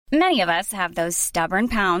Many of us have those stubborn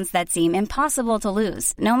pounds that seem impossible to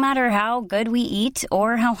lose, no matter how good we eat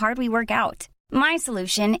or how hard we work out. My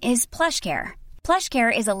solution is PlushCare.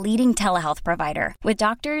 PlushCare is a leading telehealth provider with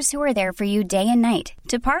doctors who are there for you day and night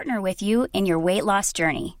to partner with you in your weight loss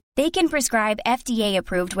journey. They can prescribe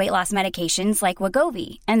FDA-approved weight loss medications like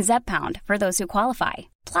Wegovy and Zepbound for those who qualify.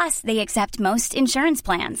 Plus, they accept most insurance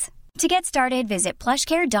plans. To get started, visit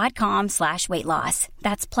plushcare.com/weightloss.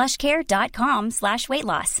 That's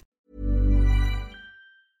plushcare.com/weightloss.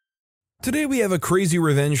 Today we have a crazy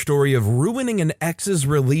revenge story of ruining an ex's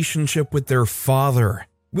relationship with their father.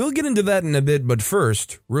 We'll get into that in a bit, but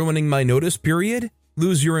first, ruining my notice period?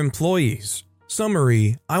 Lose your employees.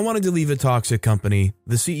 Summary, I wanted to leave a toxic company.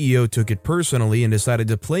 The CEO took it personally and decided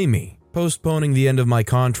to play me, postponing the end of my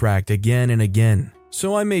contract again and again.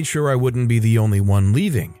 So I made sure I wouldn't be the only one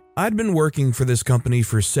leaving. I'd been working for this company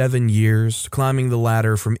for 7 years, climbing the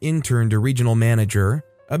ladder from intern to regional manager.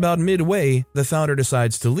 About midway, the founder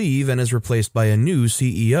decides to leave and is replaced by a new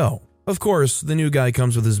CEO. Of course, the new guy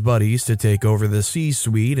comes with his buddies to take over the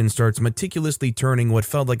C-suite and starts meticulously turning what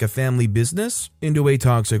felt like a family business into a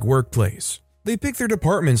toxic workplace. They pick their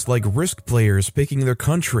departments like risk players picking their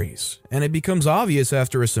countries, and it becomes obvious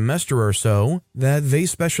after a semester or so that they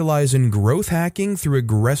specialize in growth hacking through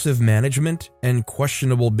aggressive management and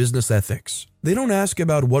questionable business ethics. They don't ask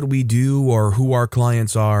about what we do or who our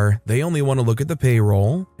clients are, they only want to look at the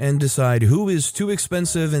payroll and decide who is too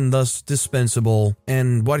expensive and thus dispensable,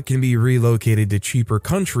 and what can be relocated to cheaper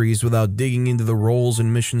countries without digging into the roles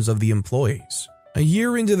and missions of the employees. A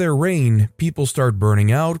year into their reign, people start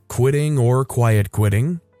burning out, quitting, or quiet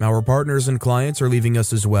quitting. Our partners and clients are leaving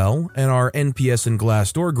us as well, and our NPS and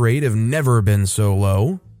Glassdoor grade have never been so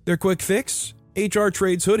low. Their quick fix? HR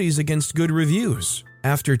trades hoodies against good reviews.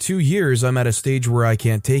 After 2 years, I'm at a stage where I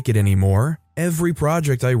can't take it anymore. Every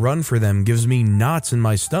project I run for them gives me knots in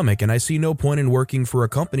my stomach, and I see no point in working for a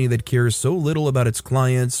company that cares so little about its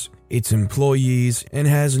clients, its employees, and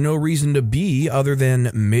has no reason to be other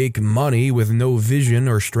than make money with no vision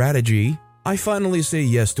or strategy. I finally say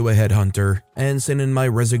yes to a headhunter and send in my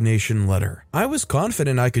resignation letter. I was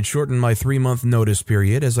confident I could shorten my 3-month notice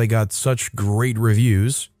period as I got such great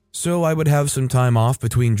reviews, so I would have some time off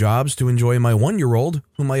between jobs to enjoy my 1-year-old,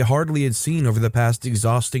 whom I hardly had seen over the past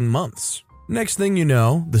exhausting months. Next thing you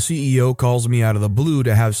know, the CEO calls me out of the blue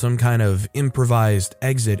to have some kind of improvised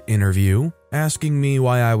exit interview, asking me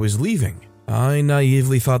why I was leaving. I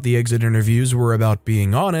naively thought the exit interviews were about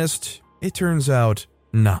being honest. It turns out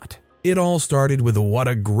not. It all started with what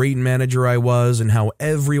a great manager I was and how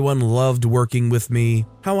everyone loved working with me,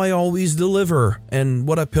 how I always deliver, and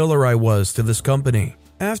what a pillar I was to this company.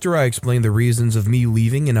 After I explained the reasons of me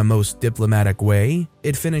leaving in a most diplomatic way,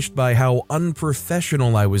 it finished by how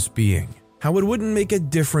unprofessional I was being, how it wouldn't make a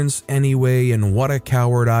difference anyway, and what a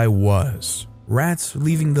coward I was. Rats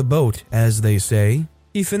leaving the boat, as they say.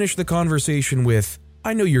 He finished the conversation with,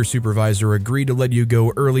 I know your supervisor agreed to let you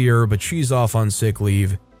go earlier, but she's off on sick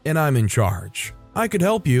leave, and I'm in charge. I could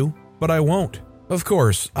help you, but I won't. Of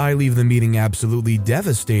course, I leave the meeting absolutely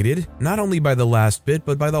devastated, not only by the last bit,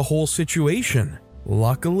 but by the whole situation.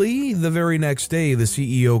 Luckily, the very next day, the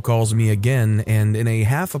CEO calls me again and, in a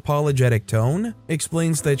half-apologetic tone,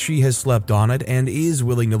 explains that she has slept on it and is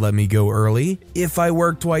willing to let me go early if I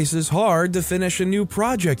work twice as hard to finish a new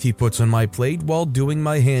project he puts on my plate while doing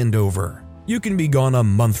my handover. You can be gone a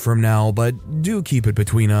month from now, but do keep it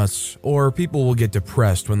between us, or people will get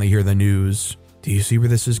depressed when they hear the news. Do you see where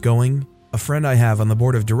this is going? A friend I have on the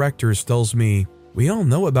board of directors tells me, we all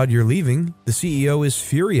know about your leaving. The CEO is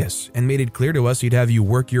furious and made it clear to us he'd have you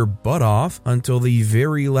work your butt off until the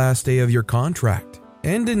very last day of your contract.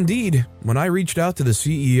 And indeed, when I reached out to the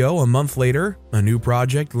CEO a month later, a new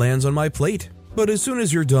project lands on my plate. But as soon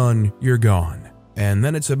as you're done, you're gone. And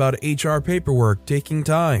then it's about HR paperwork taking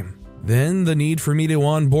time. Then the need for me to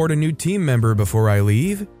onboard a new team member before I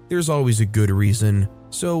leave. There's always a good reason.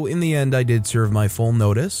 So in the end, I did serve my full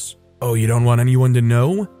notice. Oh, you don't want anyone to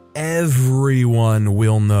know? Everyone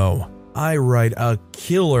will know. I write a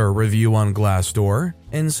killer review on Glassdoor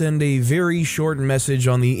and send a very short message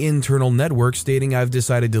on the internal network stating I've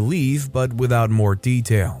decided to leave, but without more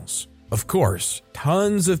details. Of course,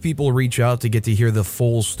 tons of people reach out to get to hear the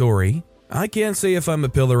full story. I can't say if I'm a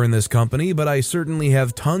pillar in this company, but I certainly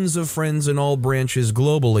have tons of friends in all branches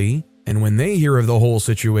globally, and when they hear of the whole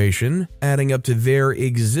situation, adding up to their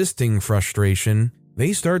existing frustration,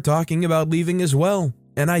 they start talking about leaving as well.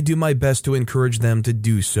 And I do my best to encourage them to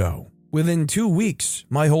do so. Within 2 weeks,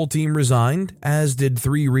 my whole team resigned, as did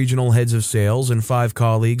 3 regional heads of sales and 5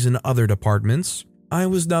 colleagues in other departments. I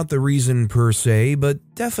was not the reason per se, but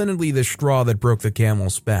definitely the straw that broke the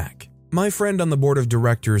camel's back. My friend on the board of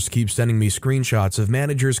directors keeps sending me screenshots of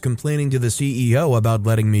managers complaining to the CEO about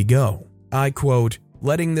letting me go. I quote,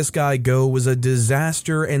 "Letting this guy go was a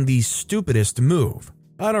disaster and the stupidest move.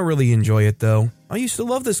 I don't really enjoy it though. I used to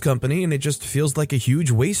love this company and it just feels like a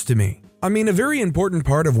huge waste to me." I mean, a very important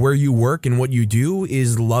part of where you work and what you do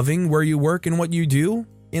is loving where you work and what you do.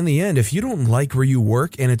 In the end, if you don't like where you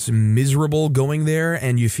work and it's miserable going there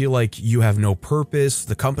and you feel like you have no purpose,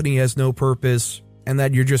 the company has no purpose, and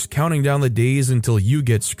that you're just counting down the days until you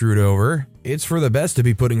get screwed over, it's for the best to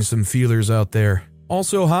be putting some feelers out there.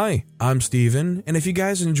 Also, hi, I'm Steven, and if you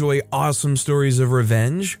guys enjoy awesome stories of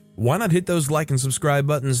revenge, why not hit those like and subscribe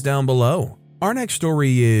buttons down below? Our next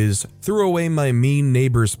story is Threw Away My Mean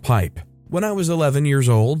Neighbor's Pipe. When I was 11 years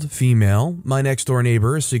old, female, my next door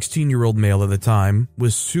neighbor, a 16-year-old male at the time,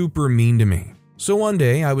 was super mean to me. So one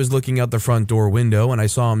day, I was looking out the front door window and I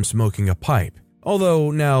saw him smoking a pipe. Although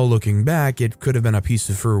now looking back, it could have been a piece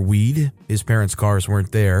of fir weed. His parents' cars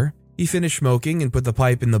weren't there. He finished smoking and put the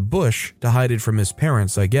pipe in the bush to hide it from his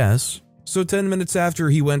parents, I guess. So 10 minutes after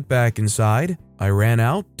he went back inside, I ran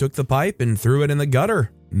out, took the pipe and threw it in the gutter.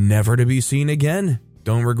 Never to be seen again.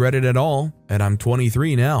 Don't regret it at all, and I'm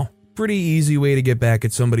 23 now. Pretty easy way to get back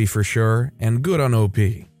at somebody for sure, and good on OP.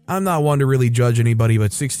 I'm not one to really judge anybody,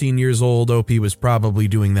 but 16 years old, OP was probably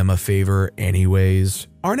doing them a favor anyways.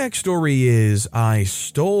 Our next story is I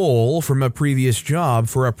stole from a previous job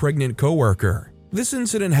for a pregnant coworker. This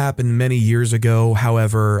incident happened many years ago,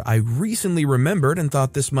 however, I recently remembered and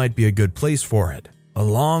thought this might be a good place for it. A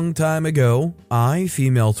long time ago, I,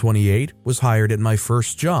 female 28, was hired at my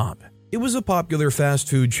first job. It was a popular fast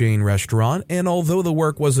food chain restaurant, and although the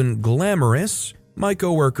work wasn't glamorous, my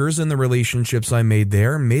coworkers and the relationships I made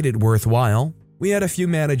there made it worthwhile. We had a few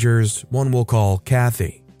managers, one we'll call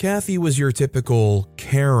Kathy. Kathy was your typical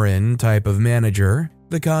Karen type of manager,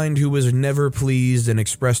 the kind who was never pleased and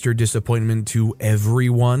expressed her disappointment to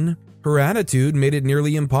everyone. Her attitude made it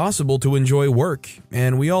nearly impossible to enjoy work,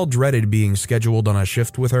 and we all dreaded being scheduled on a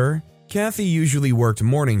shift with her. Kathy usually worked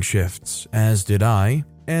morning shifts, as did I,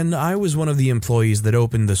 and I was one of the employees that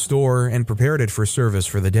opened the store and prepared it for service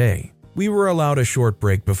for the day. We were allowed a short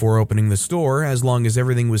break before opening the store as long as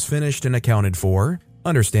everything was finished and accounted for,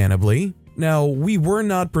 understandably. Now, we were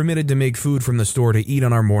not permitted to make food from the store to eat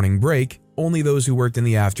on our morning break, only those who worked in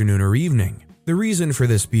the afternoon or evening. The reason for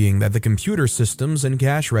this being that the computer systems and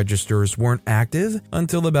cash registers weren't active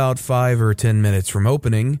until about 5 or 10 minutes from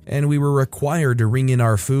opening, and we were required to ring in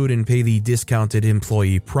our food and pay the discounted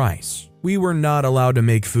employee price. We were not allowed to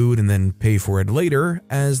make food and then pay for it later,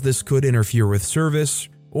 as this could interfere with service,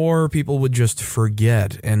 or people would just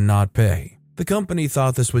forget and not pay. The company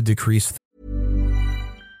thought this would decrease.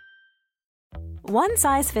 One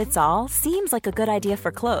size fits all seems like a good idea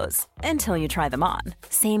for clothes until you try them on.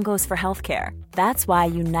 Same goes for healthcare. That's why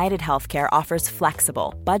United Healthcare offers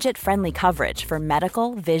flexible, budget-friendly coverage for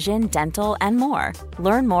medical, vision, dental, and more.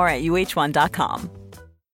 Learn more at uh1.com.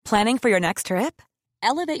 Planning for your next trip?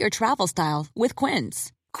 Elevate your travel style with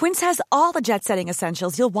Quince. Quince has all the jet-setting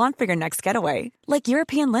essentials you'll want for your next getaway, like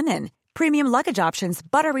European linen, premium luggage options,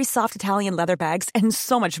 buttery soft Italian leather bags, and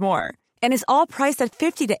so much more. And is all priced at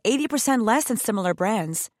 50 to 80% less than similar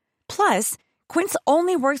brands. Plus, Quince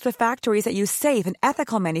only works with factories that use safe and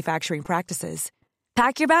ethical manufacturing practices.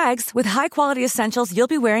 Pack your bags with high-quality essentials you'll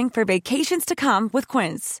be wearing for vacations to come with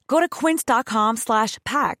Quince. Go to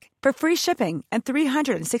quince.com/pack for free shipping and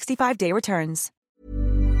 365-day returns.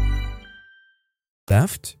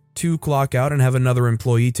 Left to clock out and have another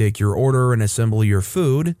employee take your order and assemble your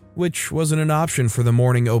food, which wasn't an option for the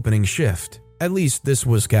morning opening shift. At least this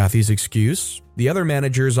was Kathy's excuse. The other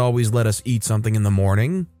managers always let us eat something in the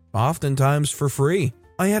morning, oftentimes for free.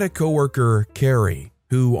 I had a coworker, Carrie,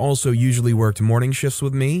 who also usually worked morning shifts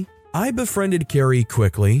with me. I befriended Carrie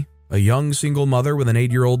quickly, a young single mother with an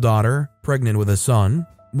 8-year-old daughter, pregnant with a son.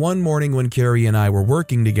 One morning when Carrie and I were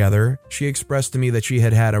working together, she expressed to me that she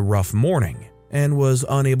had had a rough morning and was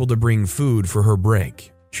unable to bring food for her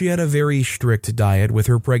break. She had a very strict diet with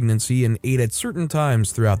her pregnancy and ate at certain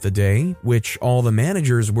times throughout the day, which all the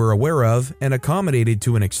managers were aware of and accommodated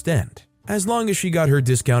to an extent. As long as she got her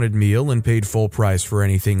discounted meal and paid full price for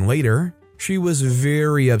anything later, she was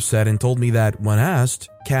very upset and told me that, when asked,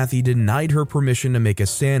 Kathy denied her permission to make a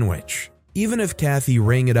sandwich, even if Kathy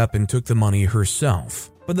rang it up and took the money herself.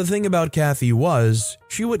 But the thing about Kathy was,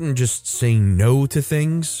 she wouldn't just say no to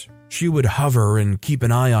things. She would hover and keep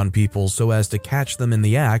an eye on people so as to catch them in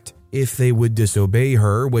the act if they would disobey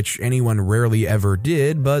her, which anyone rarely ever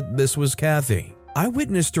did, but this was Kathy. I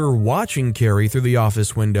witnessed her watching Carrie through the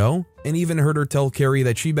office window and even heard her tell Carrie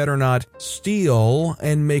that she better not steal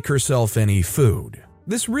and make herself any food.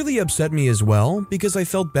 This really upset me as well because I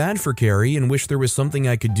felt bad for Carrie and wished there was something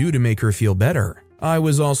I could do to make her feel better. I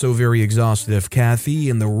was also very exhausted of Kathy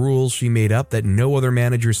and the rules she made up that no other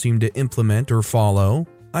manager seemed to implement or follow.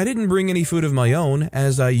 I didn't bring any food of my own,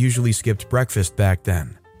 as I usually skipped breakfast back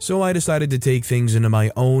then. So I decided to take things into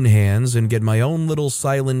my own hands and get my own little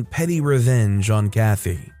silent petty revenge on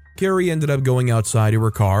Kathy. Carrie ended up going outside to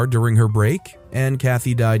her car during her break, and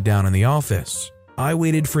Kathy died down in the office. I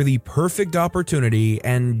waited for the perfect opportunity,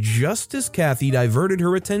 and just as Kathy diverted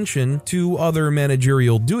her attention to other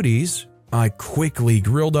managerial duties, I quickly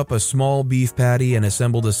grilled up a small beef patty and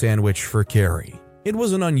assembled a sandwich for Carrie. It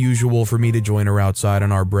wasn't unusual for me to join her outside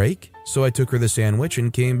on our break, so I took her the sandwich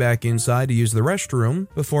and came back inside to use the restroom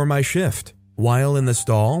before my shift. While in the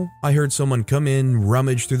stall, I heard someone come in,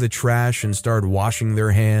 rummage through the trash, and start washing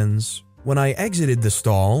their hands. When I exited the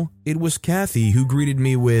stall, it was Kathy who greeted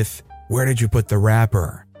me with, "Where did you put the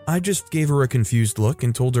wrapper?" I just gave her a confused look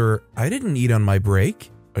and told her I didn't eat on my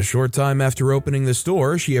break. A short time after opening the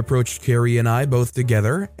store, she approached Carrie and I both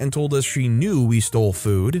together and told us she knew we stole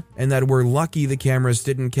food and that we're lucky the cameras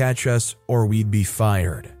didn't catch us or we'd be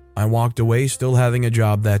fired. I walked away still having a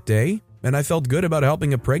job that day, and I felt good about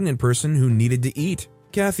helping a pregnant person who needed to eat.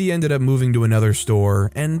 Kathy ended up moving to another store,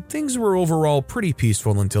 and things were overall pretty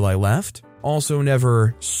peaceful until I left. Also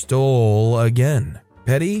never stole again.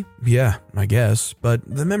 Petty? Yeah, I guess, but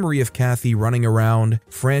the memory of Kathy running around,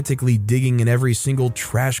 frantically digging in every single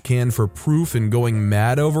trash can for proof and going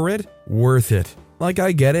mad over it? Worth it. Like,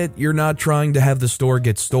 I get it, you're not trying to have the store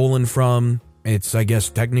get stolen from. It's, I guess,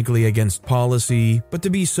 technically against policy, but to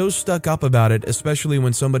be so stuck up about it, especially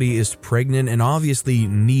when somebody is pregnant and obviously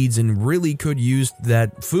needs and really could use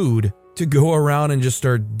that food, to go around and just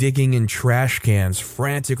start digging in trash cans,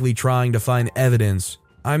 frantically trying to find evidence.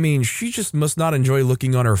 I mean, she just must not enjoy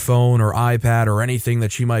looking on her phone or iPad or anything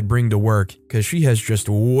that she might bring to work, because she has just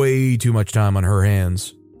way too much time on her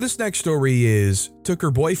hands. This next story took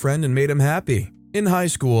her boyfriend and made him happy. In high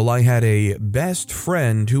school, I had a best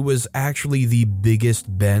friend who was actually the biggest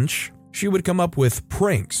bench. She would come up with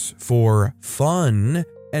pranks for fun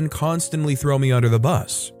and constantly throw me under the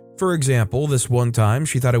bus. For example, this one time,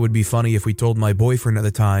 she thought it would be funny if we told my boyfriend at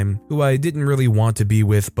the time, who I didn't really want to be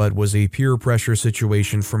with but was a peer pressure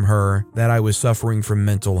situation from her, that I was suffering from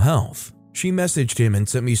mental health. She messaged him and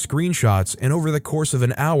sent me screenshots, and over the course of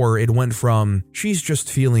an hour, it went from, "she's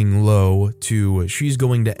just feeling low," to, "she's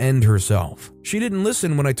going to end herself." She didn't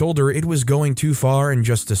listen when I told her it was going too far and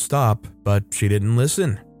just to stop, but she didn't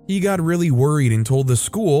listen. He got really worried and told the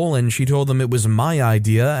school, and she told them it was my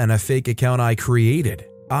idea and a fake account I created.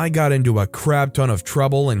 I got into a crap ton of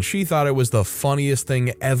trouble, and she thought it was the funniest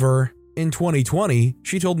thing ever. In 2020,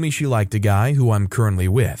 she told me she liked a guy who I'm currently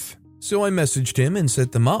with. So I messaged him and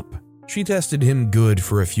set them up. She tested him good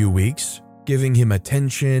for a few weeks, giving him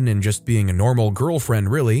attention and just being a normal girlfriend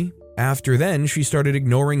really. After then, she started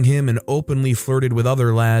ignoring him and openly flirted with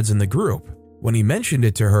other lads in the group. When he mentioned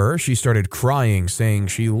it to her, she started crying, saying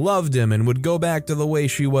she loved him and would go back to the way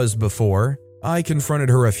she was before. I confronted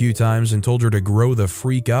her a few times and told her to grow the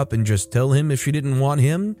freak up and just tell him if she didn't want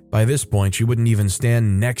him. By this point, she wouldn't even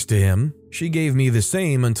stand next to him. She gave me the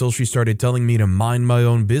same until she started telling me to mind my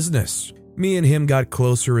own business. Me and him got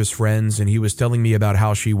closer as friends, and he was telling me about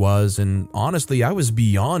how she was, and honestly, I was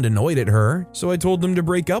beyond annoyed at her, so I told him to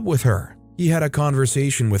break up with her. He had a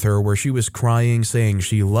conversation with her where she was crying, saying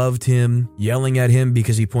she loved him, yelling at him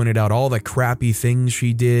because he pointed out all the crappy things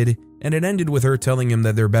she did, and it ended with her telling him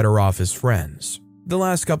that they're better off as friends. The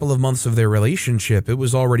last couple of months of their relationship, it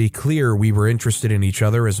was already clear we were interested in each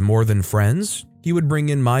other as more than friends. He would bring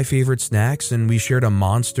in my favorite snacks, and we shared a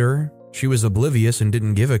Monster. She was oblivious and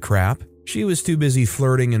didn't give a crap. She was too busy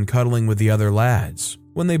flirting and cuddling with the other lads.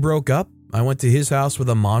 When they broke up, I went to his house with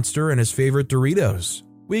a Monster and his favorite Doritos.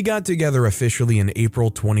 We got together officially in April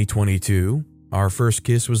 2022. Our first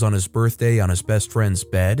kiss was on his birthday on his best friend's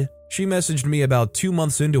bed. She messaged me about 2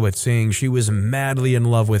 months into it saying she was madly in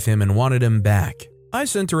love with him and wanted him back. I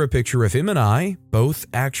sent her a picture of him and I, both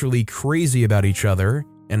actually crazy about each other,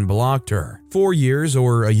 and blocked her. 4 years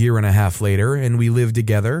or a year and a half later, and we live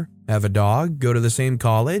together, have a dog, go to the same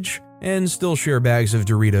college, and still share bags of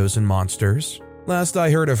Doritos and Monsters. Last I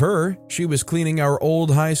heard of her, she was cleaning our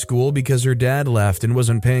old high school because her dad left and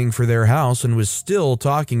wasn't paying for their house and was still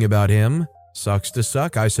talking about him. Sucks to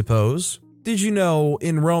suck, I suppose. Did you know,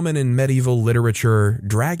 in Roman and medieval literature,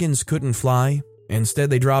 dragons couldn't fly? Instead,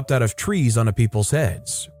 they dropped out of trees onto people's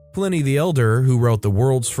heads. Pliny the Elder, who wrote the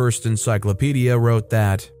world's first encyclopedia, wrote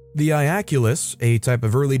that, "The Iaculus, a type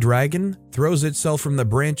of early dragon, throws itself from the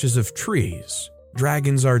branches of trees.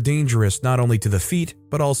 Dragons are dangerous not only to the feet,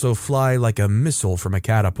 but also fly like a missile from a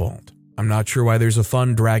catapult." I'm not sure why there's a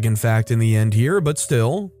fun dragon fact in the end here, but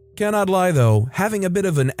still. Cannot lie though, having a bit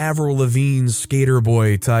of an Avril Lavigne skater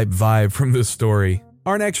boy type vibe from this story.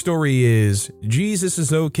 Our next story is Jesus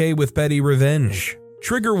is okay with petty revenge.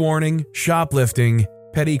 Trigger warning, shoplifting,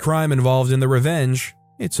 petty crime involved in the revenge.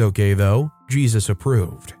 It's okay though, Jesus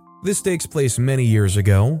approved. This takes place many years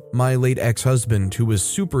ago. My late ex-husband, who was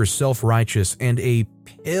super self-righteous and a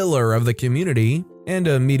pillar of the community, and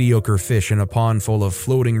a mediocre fish in a pond full of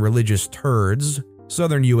floating religious turds,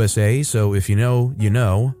 Southern USA, so if you know, you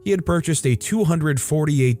know, he had purchased a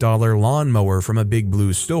 $248 lawnmower from a Big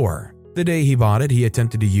Blue store. The day he bought it, he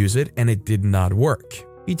attempted to use it and it did not work.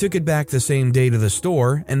 He took it back the same day to the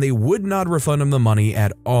store and they would not refund him the money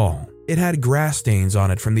at all. It had grass stains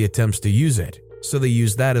on it from the attempts to use it, so they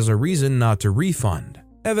used that as a reason not to refund.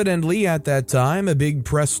 Evidently, at that time, a big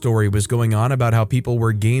press story was going on about how people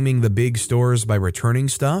were gaming the big stores by returning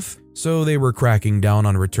stuff, so they were cracking down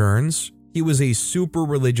on returns. He was a super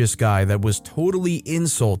religious guy that was totally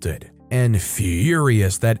insulted and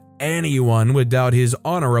furious that anyone would doubt his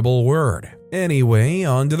honorable word. Anyway,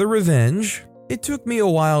 on to the revenge. It took me a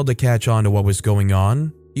while to catch on to what was going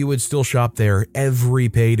on. He would still shop there every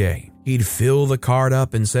payday. He'd fill the cart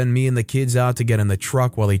up and send me and the kids out to get in the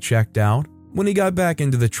truck while he checked out. When he got back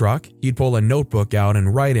into the truck, he'd pull a notebook out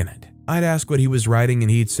and write in it. I'd ask what he was writing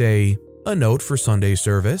and he'd say, "A note for Sunday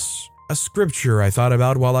service, a scripture I thought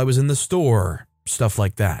about while I was in the store," stuff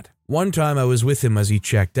like that. One time I was with him as he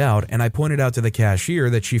checked out and I pointed out to the cashier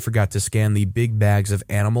that she forgot to scan the big bags of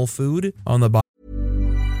animal food on the bottom.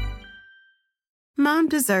 Mom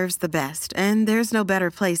deserves the best, and there's no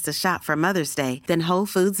better place to shop for Mother's Day than Whole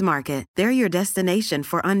Foods Market. They're your destination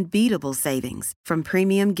for unbeatable savings, from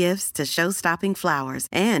premium gifts to show-stopping flowers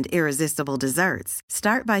and irresistible desserts.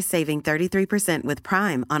 Start by saving 33% with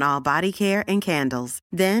Prime on all body care and candles.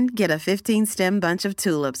 Then get a 15-stem bunch of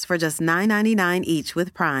tulips for just $9.99 each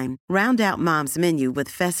with Prime. Round out Mom's menu with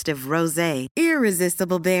festive rosé,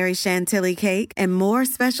 irresistible berry chantilly cake, and more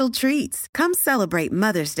special treats. Come celebrate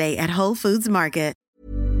Mother's Day at Whole Foods Market.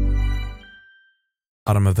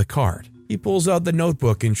 Bottom of the cart. He pulls out the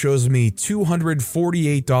notebook and shows me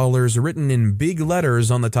 $248 written in big letters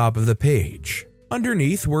on the top of the page.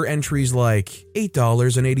 Underneath were entries like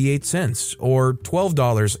 $8.88 or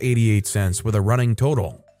 $12.88 with a running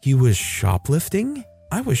total. He was shoplifting?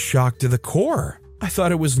 I was shocked to the core. I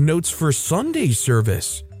thought it was notes for Sunday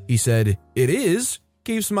service. He said, "It is.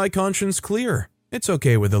 Keeps my conscience clear. It's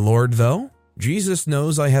okay with the Lord though. Jesus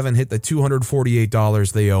knows I haven't hit the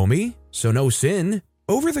 $248 they owe me, so no sin."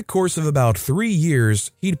 Over the course of about 3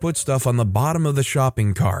 years, he'd put stuff on the bottom of the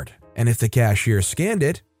shopping cart, and if the cashier scanned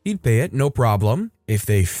it, he'd pay it no problem. If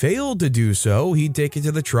they failed to do so, he'd take it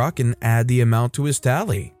to the truck and add the amount to his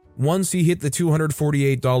tally. Once he hit the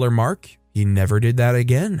 $248 mark, he never did that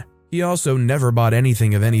again. He also never bought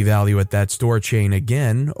anything of any value at that store chain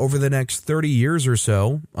again over the next 30 years or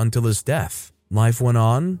so until his death. Life went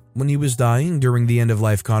on. When he was dying during the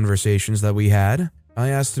end-of-life conversations that we had, I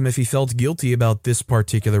asked him if he felt guilty about this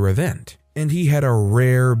particular event, and he had a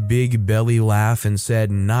rare big belly laugh and said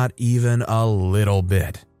not even a little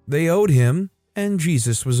bit. They owed him, and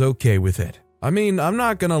Jesus was okay with it. I mean, I'm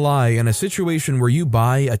not gonna lie, in a situation where you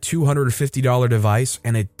buy a $250 device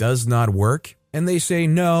and it does not work, and they say,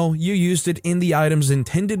 no, you used it in the item's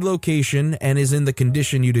intended location and is in the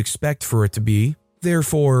condition you'd expect for it to be,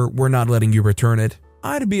 therefore, we're not letting you return it,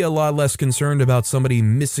 I'd be a lot less concerned about somebody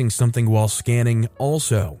missing something while scanning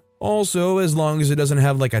also. Also, as long as it doesn't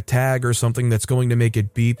have like a tag or something that's going to make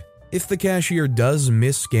it beep. If the cashier does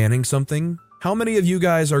miss scanning something, how many of you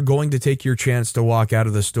guys are going to take your chance to walk out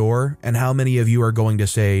of the store, and how many of you are going to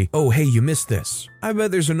say, "Oh hey, you missed this"? I bet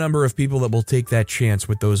there's a number of people that will take that chance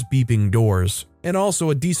with those beeping doors, and also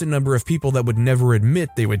a decent number of people that would never admit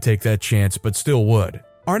they would take that chance but still would.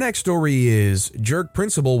 Our next story is, jerk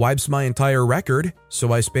principal wipes my entire record,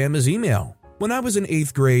 so I spam his email. When I was in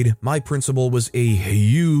 8th grade, my principal was a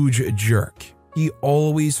huge jerk. He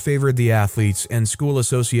always favored the athletes and school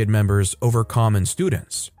associate members over common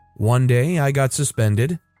students. One day, I got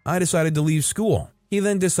suspended. I decided to leave school. He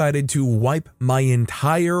then decided to wipe my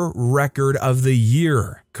entire record of the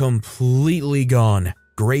year. Completely gone.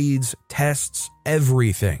 Grades, tests,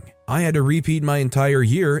 everything. I had to repeat my entire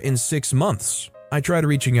year in 6 months. I tried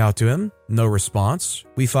reaching out to him, no response.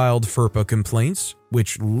 We filed FERPA complaints,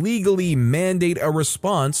 which legally mandate a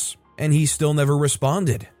response, and he still never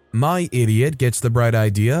responded. My idiot gets the bright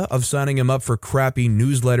idea of signing him up for crappy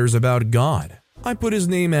newsletters about God. I put his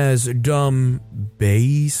name as Dumb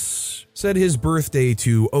Bass, set his birthday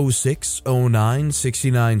to 06, 09,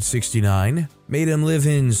 69, 69, made him live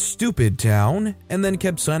in Stupid Town, and then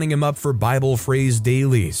kept signing him up for Bible phrase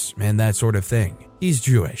dailies and that sort of thing. He's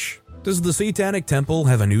Jewish. Does the Satanic Temple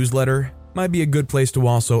have a newsletter? Might be a good place to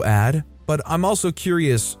also add, but I'm also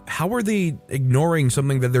curious, how are they ignoring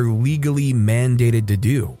something that they're legally mandated to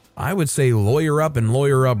do? I would say lawyer up and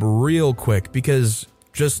lawyer up real quick, because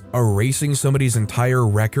just erasing somebody's entire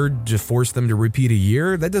record to force them to repeat a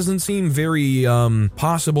year, that doesn't seem very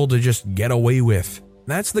possible to just get away with.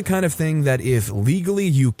 That's the kind of thing that if legally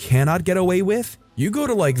you cannot get away with, you go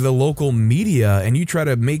to like the local media and you try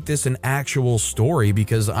to make this an actual story,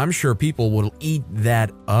 because I'm sure people will eat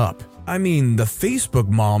that up. I mean, the Facebook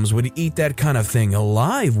moms would eat that kind of thing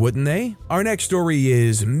alive, wouldn't they? Our next story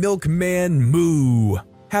is Milkman Moo.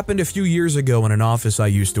 Happened a few years ago in an office I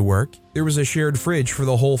used to work. There was a shared fridge for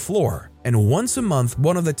the whole floor, and once a month,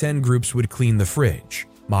 one of the 10 groups would clean the fridge,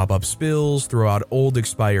 mop up spills, throw out old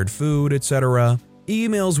expired food, etc.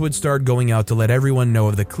 Emails would start going out to let everyone know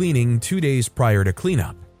of the cleaning 2 days prior to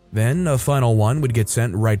cleanup. Then a final one would get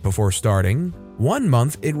sent right before starting. One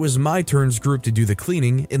month, it was my turn's group to do the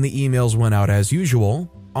cleaning, and the emails went out as usual.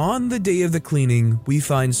 On the day of the cleaning, we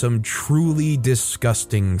find some truly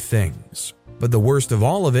disgusting things. But the worst of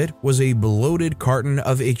all of it was a bloated carton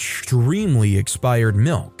of extremely expired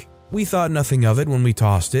milk. We thought nothing of it when we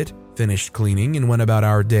tossed it, finished cleaning, and went about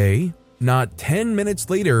our day. Not 10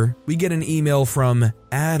 minutes later, we get an email from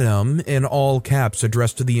Adam in all caps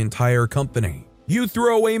addressed to the entire company. "You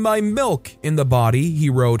threw away my milk." In the body,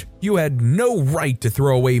 he wrote, "You had no right to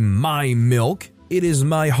throw away my milk. It is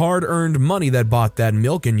my hard-earned money that bought that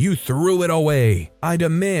milk, and you threw it away. I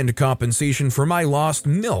demand compensation for my lost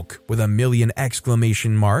milk," with a million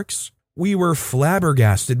exclamation marks. We were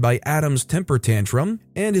flabbergasted by Adam's temper tantrum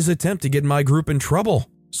and his attempt to get my group in trouble.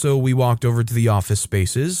 So we walked over to the office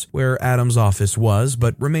spaces, where Adam's office was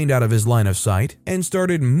but remained out of his line of sight, and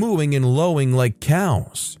started mooing and lowing like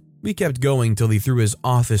cows. We kept going till he threw his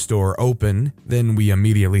office door open, then we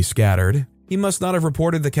immediately scattered. He must not have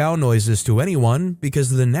reported the cow noises to anyone, because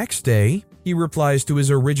the next day, he replies to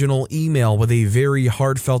his original email with a very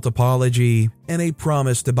heartfelt apology and a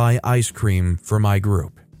promise to buy ice cream for my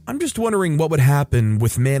group. I'm just wondering what would happen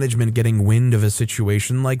with management getting wind of a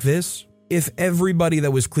situation like this. If everybody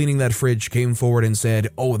that was cleaning that fridge came forward and said,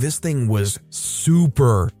 "Oh, this thing was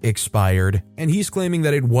super expired," and he's claiming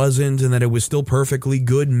that it wasn't and that it was still perfectly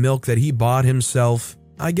good milk that he bought himself,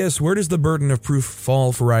 I guess where does the burden of proof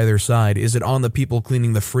fall for either side? Is it on the people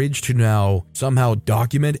cleaning the fridge to now somehow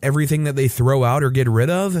document everything that they throw out or get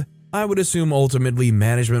rid of? I would assume ultimately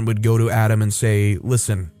management would go to Adam and say,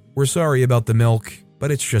 "Listen, we're sorry about the milk,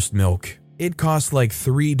 but it's just milk. It costs like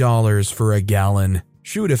 $3 for a gallon.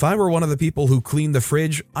 Shoot, if I were one of the people who cleaned the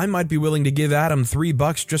fridge, I might be willing to give Adam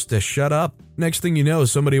 $3 just to shut up." Next thing you know,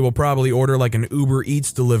 somebody will probably order like an Uber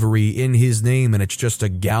Eats delivery in his name and it's just a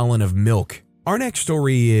gallon of milk. Our next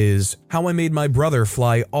story is how I made my brother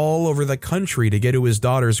fly all over the country to get to his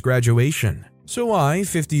daughter's graduation. So I,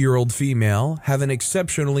 50-year-old female, have an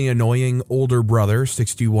exceptionally annoying older brother,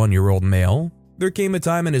 61-year-old male. There came a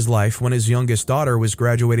time in his life when his youngest daughter was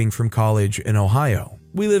graduating from college in Ohio.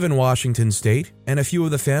 We live in Washington State, and a few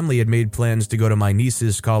of the family had made plans to go to my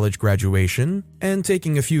niece's college graduation and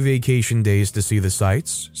taking a few vacation days to see the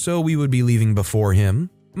sights, so we would be leaving before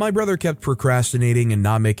him. My brother kept procrastinating and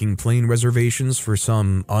not making plane reservations for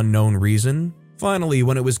some unknown reason. Finally,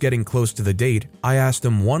 when it was getting close to the date, I asked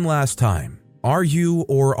him one last time, "Are you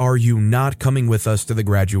or are you not coming with us to the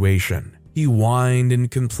graduation?" He whined and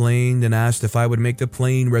complained and asked if I would make the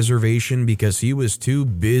plane reservation because he was too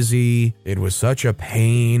busy, it was such a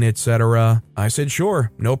pain, etc. I said sure,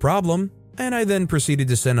 no problem, and I then proceeded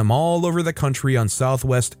to send him all over the country on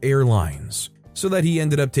Southwest Airlines, so that he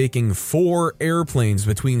ended up taking 4 airplanes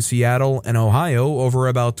between Seattle and Ohio over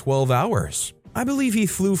about 12 hours. I believe he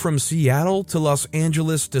flew from Seattle to Los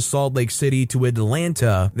Angeles to Salt Lake City to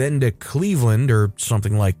Atlanta, then to Cleveland or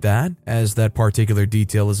something like that, as that particular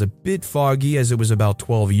detail is a bit foggy as it was about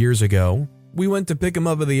 12 years ago. We went to pick him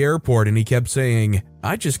up at the airport and he kept saying,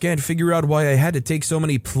 "I just can't figure out why I had to take so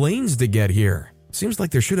many planes to get here. Seems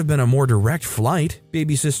like there should have been a more direct flight."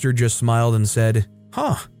 Baby sister just smiled and said,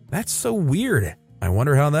 "Huh, that's so weird. I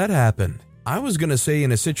wonder how that happened." I was gonna say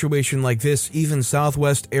in a situation like this, even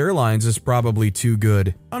Southwest Airlines is probably too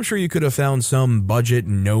good. I'm sure you could have found some budget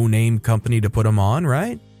no-name company to put him on,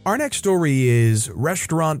 right? Our next story is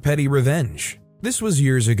Restaurant Petty Revenge. This was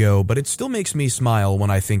years ago, but it still makes me smile when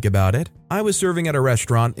I think about it. I was serving at a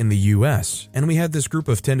restaurant in the US, and we had this group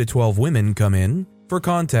of 10 to 12 women come in. For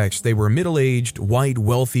context, they were middle-aged, white,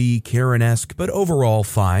 wealthy, Karen-esque, but overall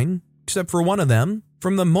fine. Except for one of them.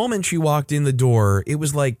 From the moment she walked in the door, it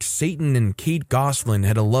was like Satan and Kate Gosselin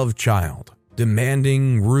had a love child.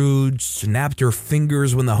 Demanding, rude, snapped her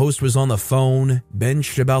fingers when the host was on the phone,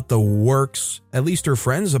 benched about the works. At least her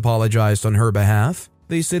friends apologized on her behalf.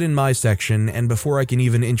 They sit in my section, and before I can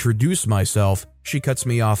even introduce myself, she cuts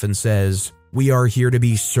me off and says, "We are here to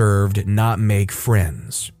be served, not make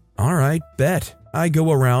friends." Alright, bet. I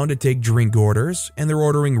go around to take drink orders, and they're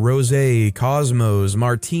ordering rosé, Cosmos,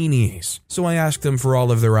 martinis. So I ask them for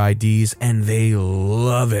all of their IDs, and they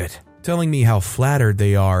love it, telling me how flattered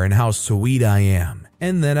they are and how sweet I am.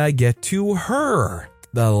 And then I get to her,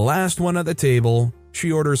 the last one at the table.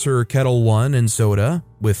 She orders her Kettle One and soda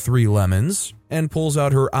with 3 lemons, and pulls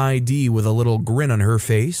out her ID with a little grin on her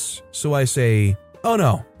face. So I say, "Oh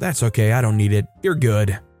no, that's okay, I don't need it, you're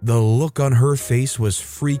good." The look on her face was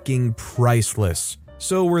freaking priceless.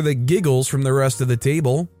 So were the giggles from the rest of the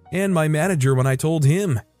table, and my manager when I told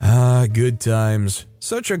him. Good times.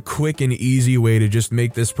 Such a quick and easy way to just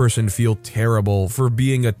make this person feel terrible for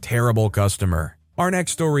being a terrible customer. Our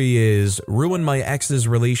next story is ruin my ex's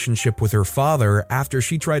relationship with her father after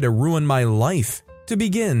she tried to ruin my life. To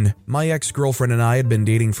begin, my ex-girlfriend and I had been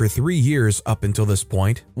dating for 3 years up until this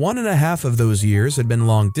point. 1.5 of those years had been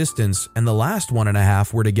long distance, and the last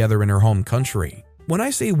 1.5 were together in her home country. When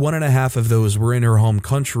I say 1.5 of those were in her home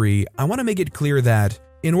country, I want to make it clear that,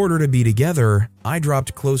 in order to be together, I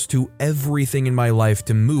dropped close to everything in my life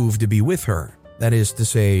to move to be with her. That is to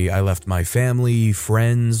say, I left my family,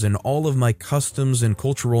 friends, and all of my customs and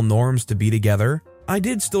cultural norms to be together. I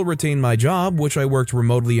did still retain my job, which I worked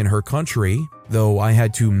remotely in her country, though I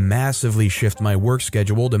had to massively shift my work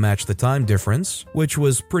schedule to match the time difference, which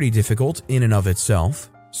was pretty difficult in and of itself.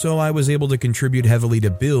 So I was able to contribute heavily to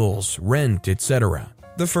bills, rent, etc.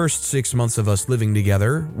 The first 6 months of us living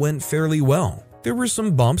together went fairly well. There were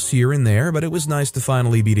some bumps here and there, but it was nice to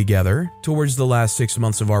finally be together. Towards the last 6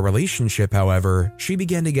 months of our relationship, however, she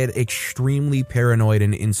began to get extremely paranoid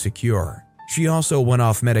and insecure. She also went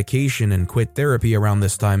off medication and quit therapy around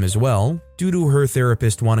this time as well, due to her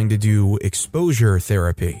therapist wanting to do exposure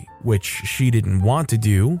therapy, which she didn't want to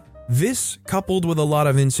do. This, coupled with a lot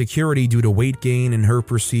of insecurity due to weight gain and her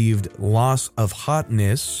perceived loss of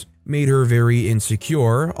hotness, made her very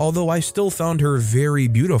insecure, although I still found her very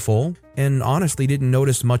beautiful and honestly didn't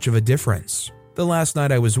notice much of a difference. The last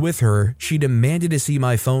night I was with her, she demanded to see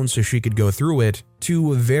my phone so she could go through it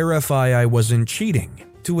to verify I wasn't cheating.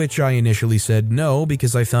 To which I initially said no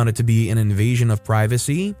because I found it to be an invasion of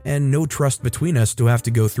privacy and no trust between us to have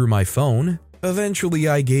to go through my phone. Eventually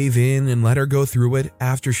I gave in and let her go through it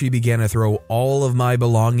after she began to throw all of my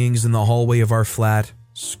belongings in the hallway of our flat,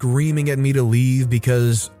 screaming at me to leave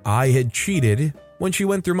because I had cheated. When she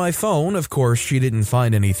went through my phone, of course, she didn't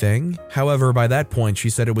find anything. However, by that point,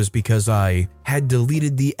 she said it was because I had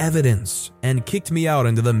deleted the evidence and kicked me out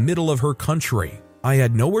into the middle of her country. I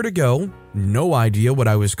had nowhere to go, no idea what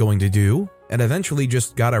I was going to do, and eventually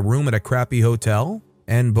just got a room at a crappy hotel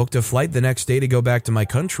and booked a flight the next day to go back to my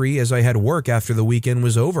country as I had work after the weekend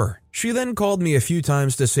was over. She then called me a few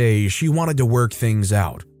times to say she wanted to work things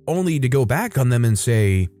out, only to go back on them and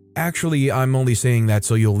say, "Actually, I'm only saying that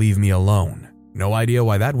so you'll leave me alone." No idea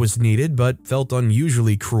why that was needed, but felt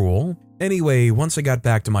unusually cruel. Anyway, once I got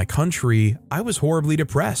back to my country, I was horribly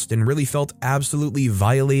depressed and really felt absolutely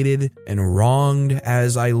violated and wronged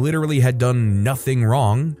as I literally had done nothing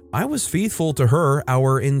wrong. I was faithful to her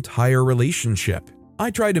our entire relationship.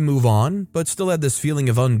 I tried to move on, but still had this feeling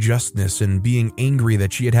of unjustness and being angry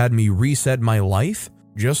that she had me reset my life,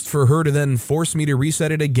 just for her to then force me to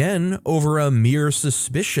reset it again over a mere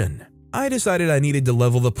suspicion. I decided I needed to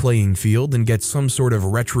level the playing field and get some sort of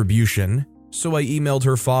retribution. So I emailed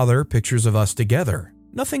her father pictures of us together.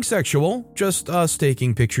 Nothing sexual, just us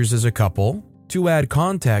taking pictures as a couple. To add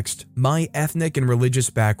context, my ethnic and religious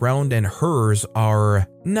background and hers are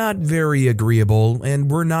not very agreeable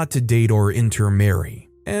and we're not to date or intermarry.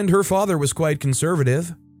 And her father was quite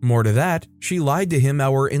conservative. More to that, she lied to him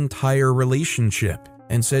our entire relationship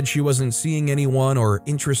and said she wasn't seeing anyone or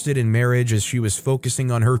interested in marriage as she was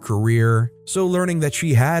focusing on her career. So learning that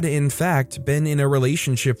she had, in fact, been in a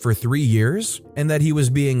relationship for 3 years and that he was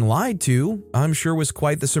being lied to, I'm sure was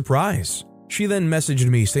quite the surprise. She then messaged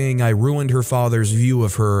me saying I ruined her father's view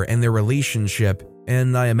of her and their relationship,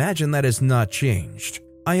 and I imagine that has not changed.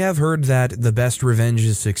 I have heard that the best revenge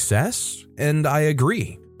is success, and I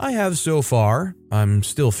agree. I have so far, I'm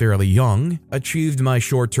still fairly young, achieved my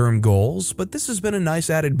short-term goals, but this has been a nice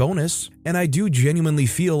added bonus, and I do genuinely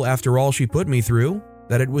feel after all she put me through,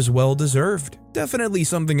 that it was well deserved. Definitely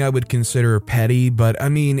something I would consider petty, but I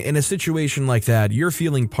mean, in a situation like that, you're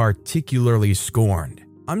feeling particularly scorned.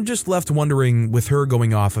 I'm just left wondering, with her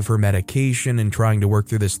going off of her medication and trying to work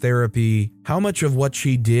through this therapy, how much of what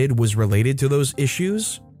she did was related to those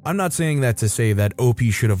issues? I'm not saying that to say that OP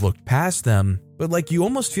should have looked past them, but like you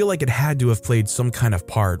almost feel like it had to have played some kind of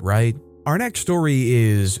part, right? Our next story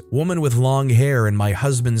is Woman with Long Hair in My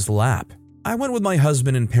Husband's Lap. I went with my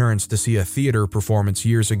husband and parents to see a theater performance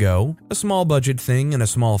years ago, a small budget thing in a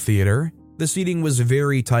small theater. The seating was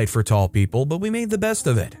very tight for tall people, but we made the best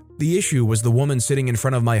of it. The issue was the woman sitting in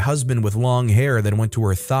front of my husband with long hair that went to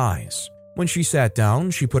her thighs. When she sat down,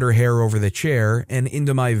 she put her hair over the chair and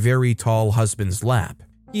into my very tall husband's lap.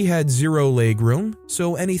 He had zero leg room,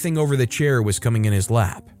 so anything over the chair was coming in his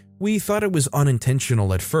lap. We thought it was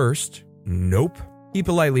unintentional at first. Nope. He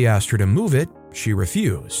politely asked her to move it. She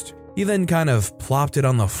refused. He then kind of plopped it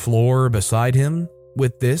on the floor beside him.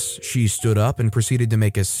 With this, she stood up and proceeded to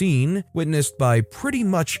make a scene, witnessed by pretty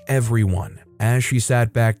much everyone. As she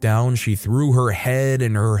sat back down, she threw her head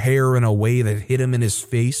and her hair in a way that hit him in his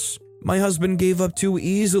face. My husband gave up too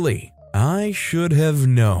easily. I should have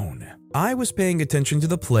known. I was paying attention to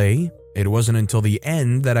the play. It wasn't until the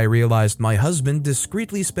end that I realized my husband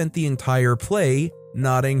discreetly spent the entire play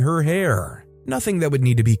knotting her hair. Nothing that would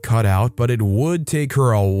need to be cut out, but it would take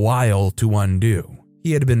her a while to undo.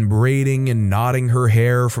 He had been braiding and knotting her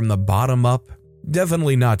hair from the bottom up.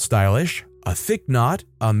 Definitely not stylish. A thick knot,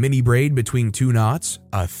 a mini braid between two knots,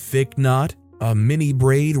 a thick knot, a mini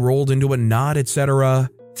braid rolled into a knot, etc.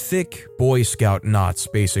 Thick Boy Scout knots,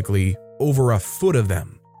 basically, over a foot of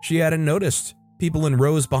them. She hadn't noticed. People in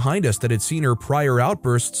rows behind us that had seen her prior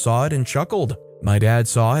outbursts saw it and chuckled. My dad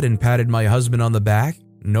saw it and patted my husband on the back.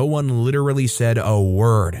 No one literally said a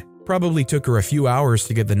word. Probably took her a few hours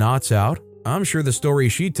to get the knots out. I'm sure the story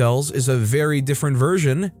she tells is a very different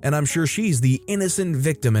version, and I'm sure she's the innocent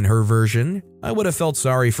victim in her version. I would have felt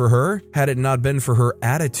sorry for her had it not been for her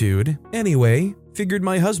attitude. Anyway, figured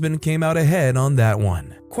my husband came out ahead on that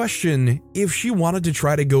one. Question: if she wanted to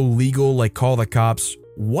try to go legal, like call the cops,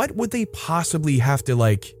 what would they possibly have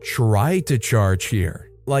to try to charge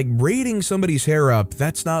here? Like braiding somebody's hair up,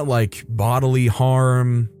 that's not like bodily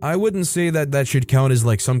harm. I wouldn't say that should count as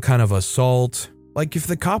like some kind of assault. Like if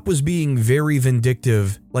the cop was being very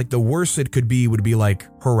vindictive, like the worst it could be would be like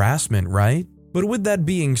harassment, right? But with that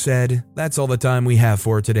being said, that's all the time we have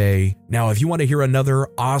for today. Now, if you want to hear another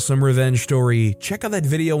awesome revenge story, check out that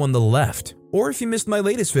video on the left. Or if you missed my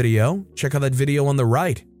latest video, check out that video on the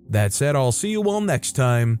right. That said, I'll see you all next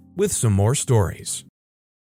time with some more stories.